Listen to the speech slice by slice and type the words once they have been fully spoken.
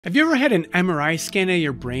Have you ever had an MRI scan of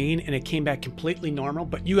your brain and it came back completely normal,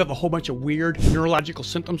 but you have a whole bunch of weird neurological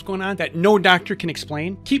symptoms going on that no doctor can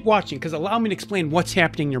explain? Keep watching, because allow me to explain what's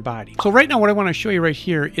happening in your body. So right now, what I want to show you right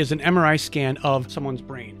here is an MRI scan of someone's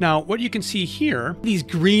brain. Now, what you can see here, these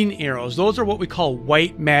green arrows, those are what we call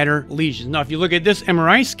white matter lesions. Now, if you look at this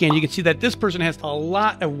MRI scan, you can see that this person has a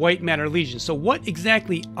lot of white matter lesions. So what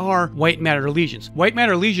exactly are white matter lesions? White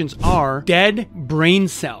matter lesions are dead brain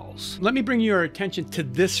cells. Let me bring your attention to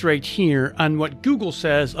this right here on what Google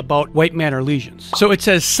says about white matter lesions. So it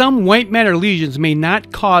says some white matter lesions may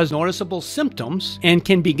not cause noticeable symptoms and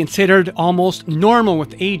can be considered almost normal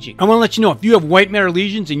with aging. I want to let you know, if you have white matter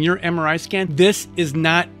lesions in your MRI scan, this is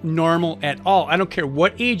not normal at all. I don't care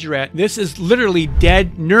what age you're at. This is literally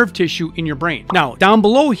dead nerve tissue in your brain. Now, down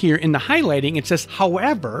below here in the highlighting, it says,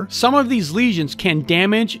 however, some of these lesions can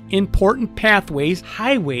damage important pathways,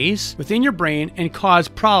 highways within your brain and cause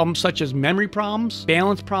problems such as memory problems,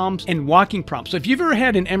 balance problems, and walking problems. So if you've ever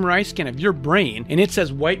had an MRI scan of your brain and it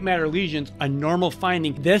says white matter lesions, a normal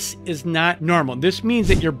finding, this is not normal. This means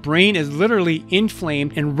that your brain is literally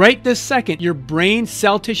inflamed, and right this second, your brain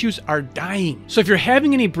cell tissues are dying. So if you're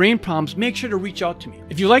having any brain problems, make sure to reach out to me.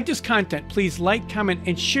 If you like this content, please like, comment,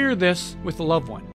 and share this with a loved one.